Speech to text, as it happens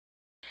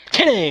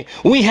Today,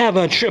 we have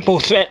a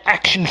triple threat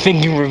action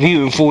figure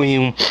review for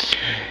you.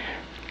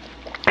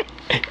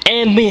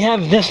 And we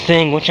have this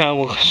thing, which I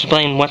will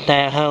explain what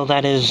the hell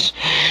that is.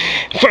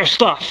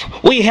 First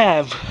off, we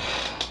have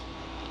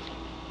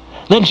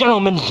the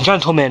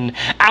gentleman,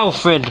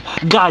 Alfred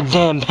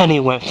Goddamn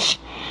Pennyworth.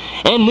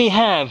 And we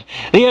have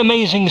the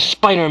Amazing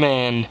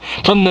Spider-Man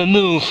from the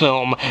new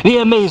film, The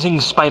Amazing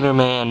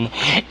Spider-Man.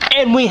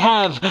 And we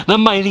have the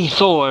mighty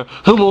Thor,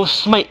 who will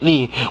smite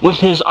thee with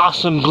his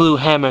awesome blue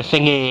hammer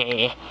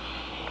thingy.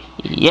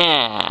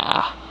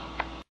 Yeah.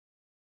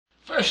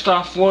 First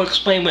off, we'll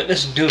explain what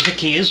this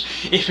doohickey is.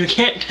 If you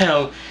can't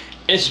tell,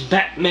 it's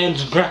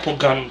Batman's grapple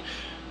gun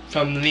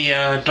from the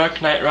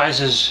Dark Knight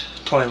Rises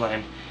toy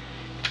line.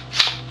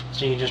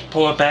 So you just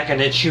pull it back and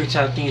it shoots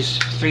out these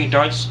 3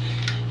 darts.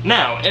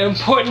 Now, an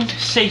important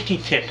safety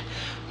tip.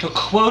 To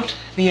quote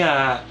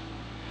the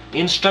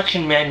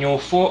instruction manual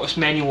for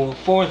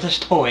this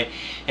toy,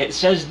 it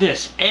says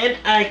this, and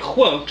I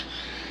quote,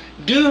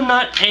 "Do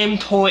not aim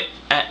toy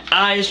at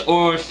eyes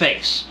or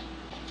face."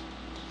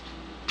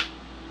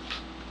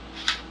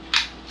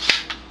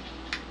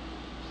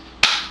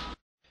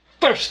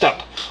 First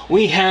up,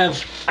 we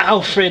have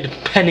Alfred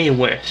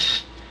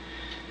Pennyworth.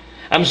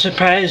 I'm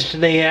surprised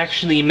they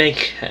actually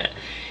make,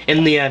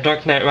 in the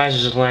Dark Knight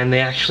Rises line, they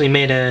actually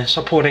made a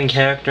supporting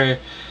character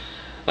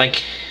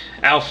like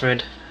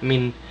Alfred. I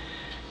mean,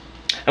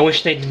 I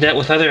wish they did that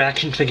with other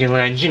action figure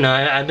lines. You know,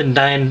 I've been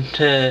dying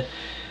to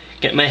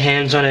get my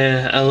hands on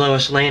a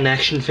Lois Lane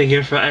action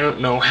figure for I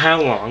don't know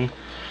how long.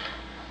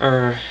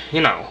 Or,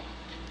 you know.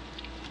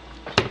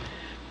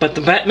 But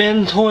the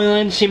Batman toy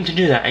line seemed to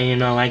do that. You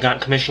know, I got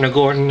Commissioner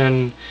Gordon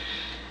and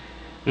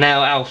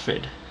now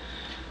Alfred.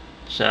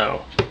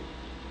 So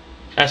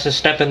that's a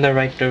step in the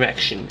right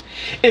direction.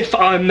 If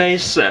I may,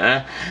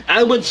 sir,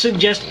 I would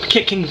suggest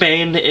kicking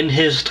Bane in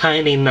his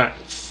tiny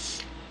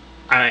nuts.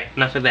 Alright,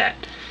 enough of that.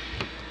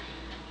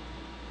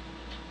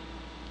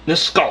 The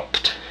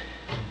sculpt.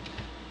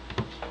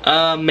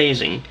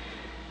 Amazing.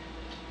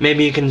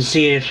 Maybe you can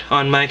see it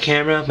on my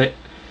camera, but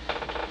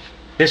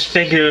this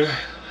figure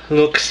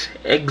looks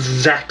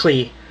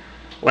exactly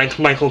like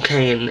Michael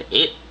Caine.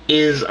 It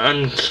is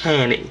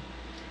uncanny.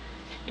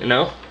 You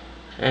know?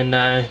 And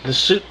the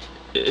suit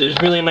is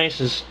really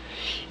nice.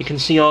 You can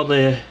see all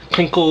the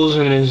crinkles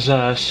in his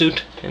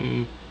suit,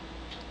 and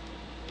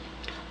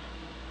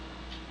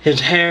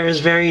his hair is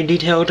very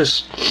detailed.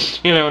 It's,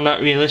 you know,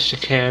 not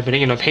realistic hair, but,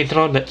 you know, painted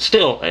on, but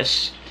still,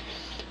 it's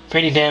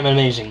pretty damn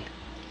amazing.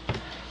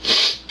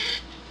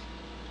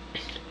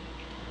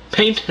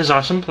 Paint is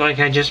awesome, like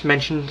I just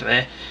mentioned.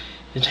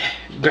 His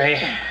gray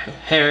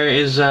hair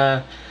is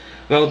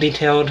well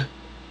detailed.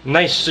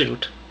 Nice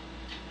suit.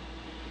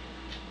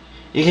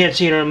 You can't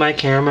see it on my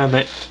camera,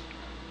 but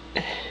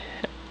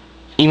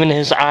even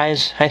his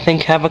eyes, I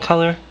think, have a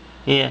color.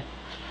 Yeah.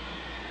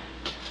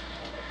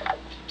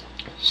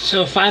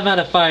 So 5 out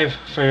of 5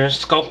 for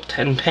sculpt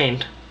and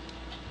paint.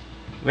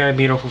 Very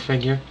beautiful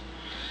figure.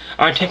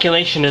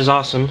 Articulation is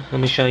awesome.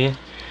 Let me show you.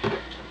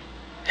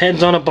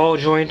 Head's on a ball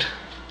joint.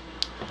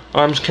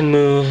 Arms can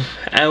move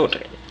out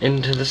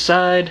into the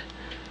side.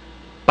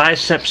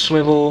 Bicep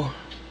swivel.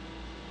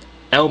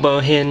 Elbow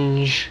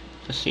hinge.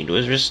 Let's see, do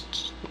his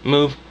wrists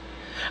move?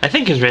 I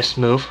think his wrists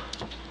move.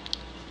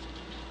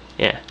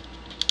 Yeah.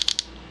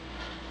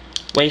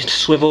 Waist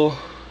swivel.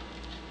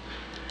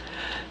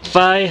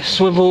 Thigh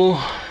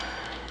swivel.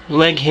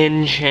 Leg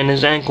hinge, and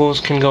his ankles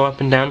can go up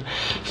and down.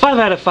 5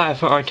 out of 5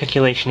 for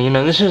articulation. You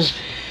know, this is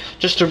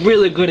just a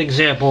really good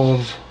example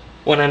of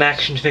what an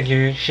action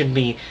figure should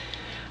be.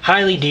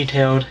 Highly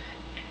detailed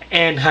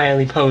and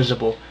highly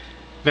posable.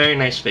 Very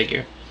nice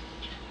figure.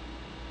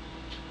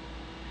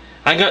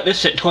 I got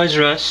this at Toys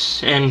R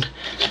Us, and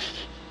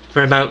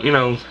for about, you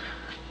know,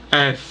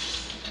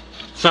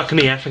 fuck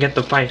me, I forget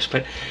the price,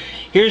 but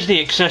here's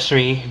the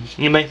accessory.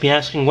 You might be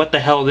asking what the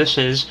hell this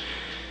is,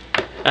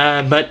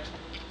 but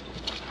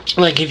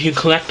like if you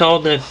collect all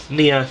the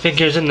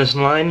figures in this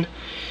line,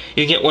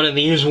 you get one of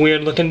these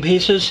weird looking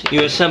pieces.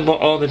 You assemble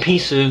all the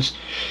pieces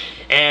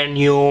and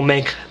you'll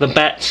make the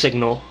bat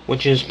signal,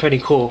 which is pretty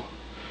cool.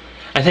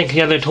 I think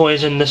the other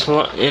toys in this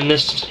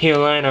here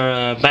line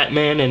are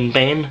Batman and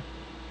Bane.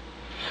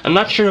 I'm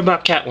not sure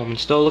about Catwoman.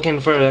 Still looking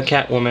for a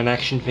Catwoman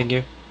action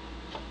figure.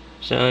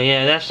 So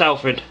yeah, that's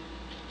Alfred.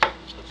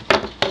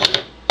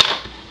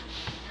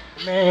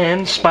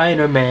 Man,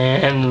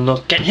 Spider-Man,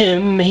 look at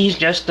him, he's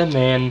just a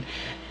man.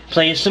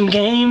 Play some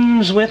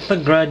games with a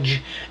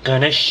grudge.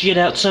 Gonna shit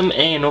out some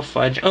anal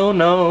fudge. Oh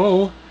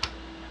no.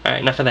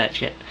 Alright, enough of that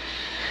shit.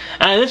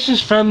 This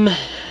is from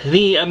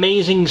the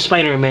Amazing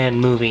Spider-Man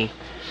movie.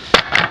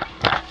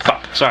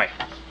 Fuck, sorry.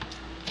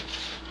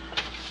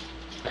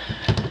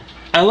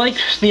 I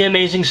liked the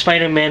Amazing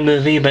Spider-Man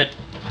movie, but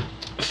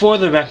for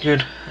the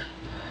record,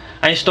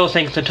 I still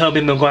think the Tobey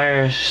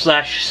Maguire /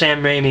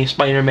 Sam Raimi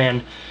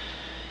Spider-Man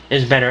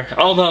is better.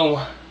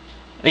 Although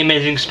the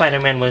Amazing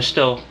Spider-Man was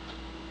still,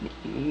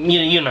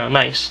 you know,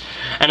 nice.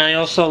 And I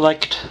also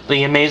liked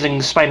the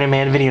Amazing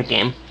Spider-Man video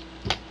game.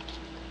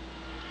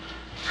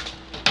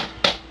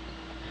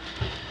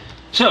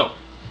 So,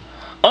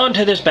 On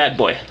to this bad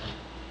boy.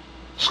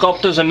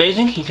 Sculpt is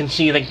amazing. You can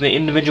see like the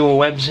individual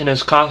webs in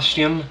his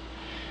costume,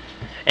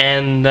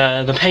 and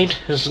the paint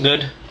is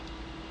good.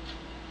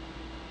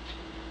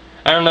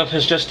 I don't know if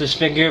it's just his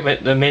figure,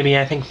 but maybe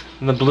I think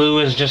the blue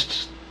is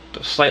just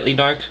slightly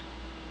dark.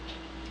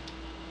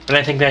 But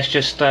I think that's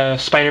just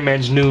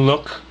Spider-Man's new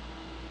look.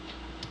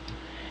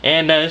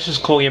 And this is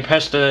cool. You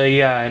press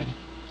the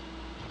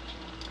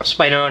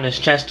spider on his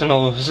chest and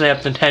it'll say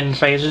up to 10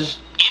 phases.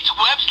 It's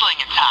web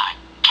slinging time.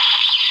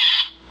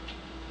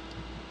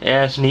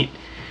 Yeah, that's neat.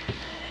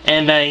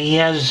 And he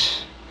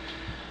has,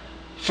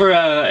 for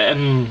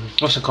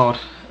what's it called?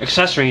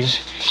 Accessories.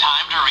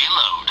 Time to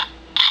reload.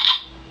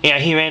 Yeah,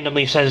 he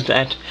randomly says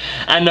that.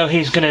 I know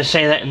he's gonna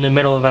say that in the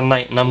middle of the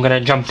night, and I'm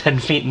gonna jump 10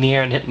 feet in the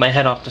air and hit my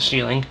head off the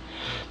ceiling.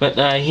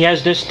 But he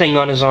has this thing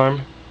on his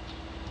arm.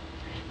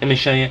 Let me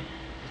show you.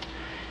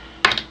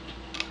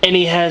 And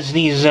he has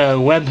these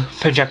web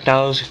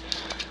projectiles.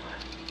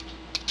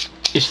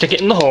 You stick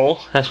it in the hole.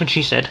 That's what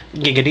she said.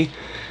 Giggity.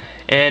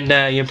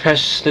 And you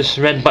press this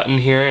red button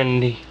here,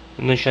 and let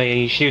me show you.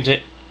 He shoots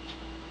it.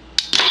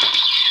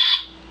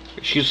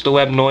 It shoots the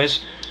web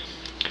noise.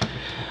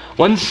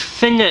 One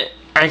thing that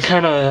I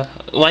kind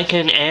of like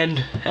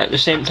and at the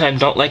same time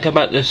don't like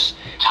about this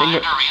Time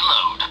thing. to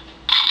reload.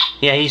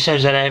 Yeah, he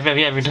says that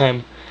every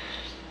time.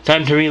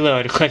 Time to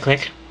reload. Click,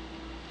 click.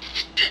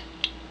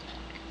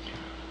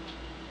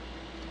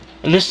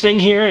 And this thing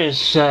here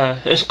is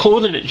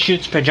cool that it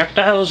shoots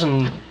projectiles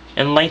and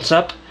lights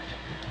up,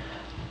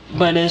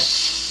 but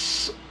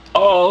it's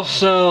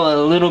also a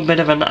little bit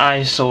of an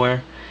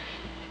eyesore,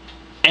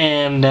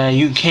 and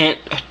you can't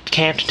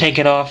take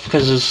it off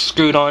because it's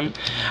screwed on.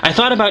 I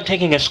thought about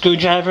taking a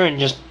screwdriver and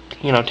just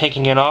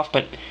taking it off,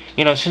 but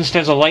since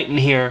there's a light in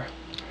here,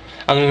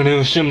 I'm going to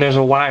assume there's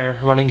a wire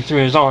running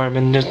through his arm,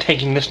 and just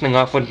taking this thing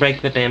off would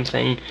break the damn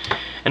thing,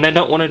 and I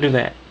don't want to do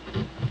that.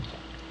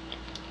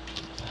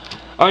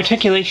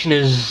 Articulation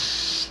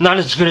is not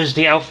as good as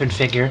the Alfred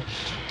figure.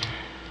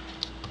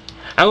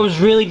 I was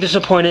really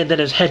disappointed that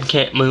his head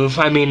can't move.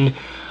 I mean,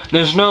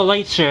 there's no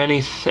lights or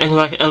any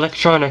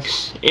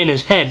electronics in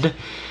his head,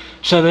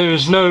 so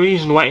there's no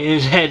reason why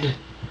his head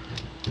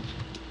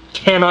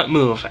cannot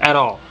move at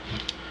all.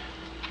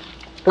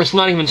 It's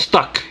not even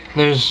stuck.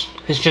 It's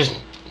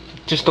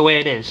just the way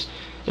it is.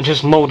 It's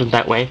just molded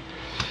that way.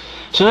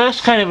 So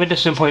that's kind of a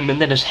disappointment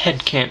that his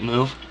head can't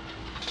move.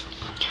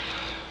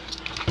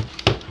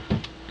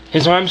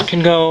 His arms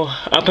can go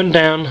up and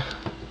down,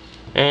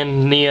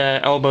 and the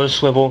elbows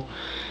swivel.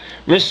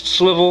 Wrist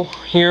swivel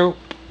here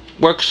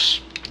works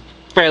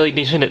fairly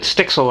decent. It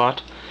sticks a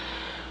lot.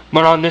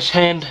 But on this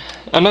hand,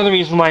 another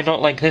reason why I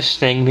don't like this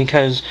thing,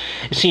 because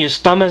you see his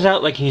thumb is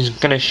out like he's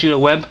gonna shoot a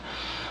web,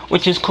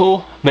 which is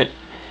cool, but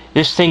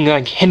this thing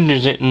like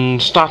hinders it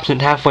and stops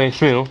it halfway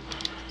through.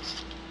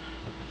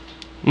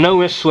 No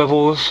wrist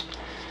swivels.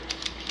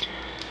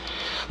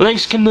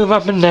 Legs can move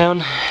up and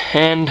down,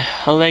 and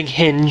a leg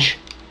hinge.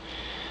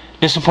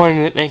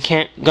 Disappointing that they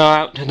can't go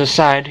out to the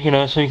side,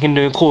 so you can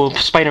do cool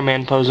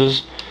Spider-Man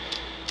poses.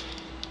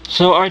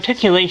 So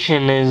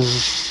articulation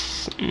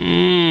is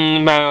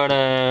about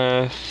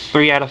a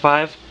 3 out of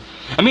 5.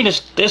 I mean,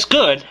 it's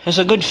good. It's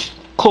a good,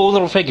 cool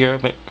little figure,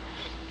 but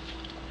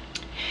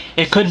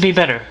it could be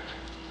better.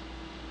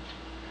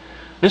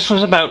 This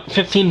was about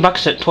 15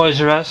 bucks at Toys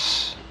R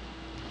Us,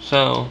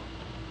 so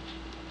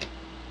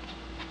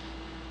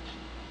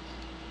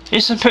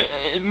it's a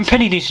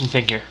pretty decent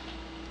figure.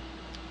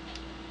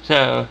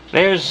 So,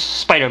 there's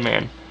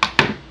Spider-Man.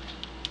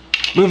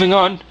 Moving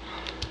on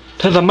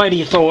to the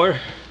mighty Thor.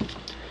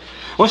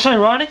 What's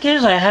ironic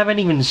is I haven't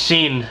even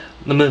seen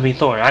the movie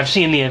Thor. I've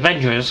seen the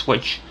Avengers,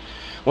 which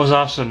was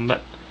awesome,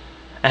 but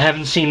I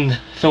haven't seen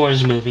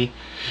Thor's movie.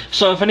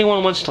 So if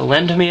anyone wants to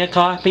lend me a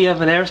copy of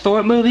their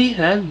Thor movie,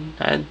 then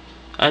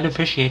I'd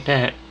appreciate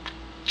that.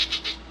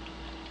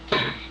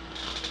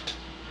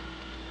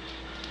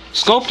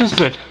 Sculpt is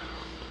good.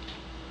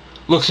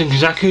 Looks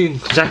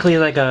exactly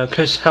like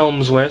Chris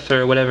Helmsworth,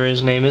 or whatever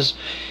his name is.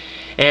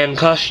 And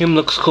costume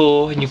looks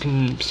cool, and you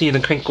can see the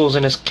crinkles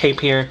in his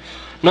cape here.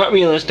 Not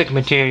realistic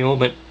material,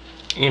 but,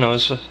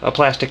 it's a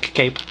plastic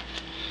cape.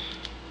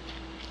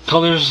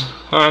 Colors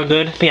are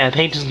good. Yeah,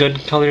 paint is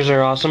good. Colors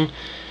are awesome.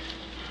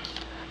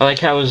 I like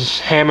how his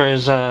hammer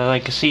is,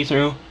 like,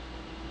 see-through.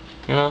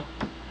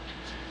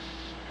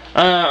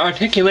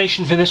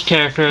 Articulation for this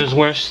character is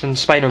worse than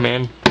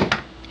Spider-Man.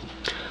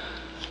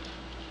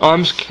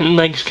 Arms and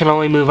legs can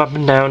only move up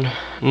and down.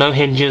 No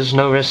hinges,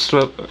 no wrist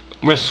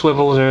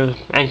swivels or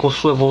ankle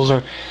swivels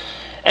or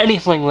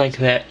anything like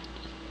that.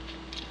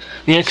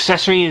 The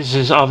accessories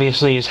is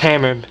obviously his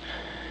hammer.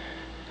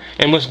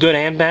 And what's good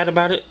and bad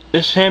about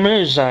this hammer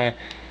is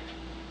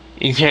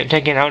you can't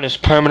take it out, it's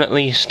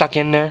permanently stuck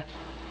in there.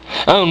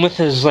 Oh, and with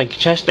his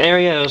chest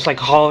area, it's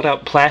hollowed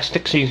out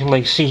plastic so you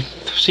can see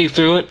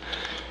through it.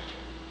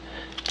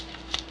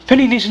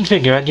 Pretty decent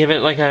figure. I'd give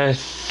it a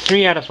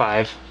 3 out of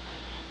 5.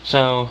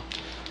 So,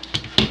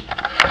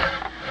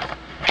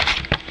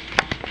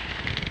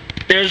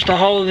 there's the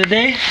haul of the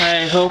day.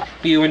 I hope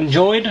you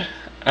enjoyed.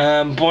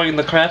 I'm boring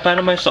the crap out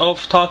of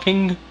myself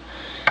talking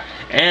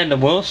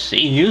And we'll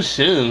see you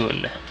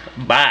soon.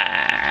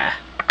 Bye.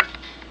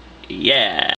 Yeah.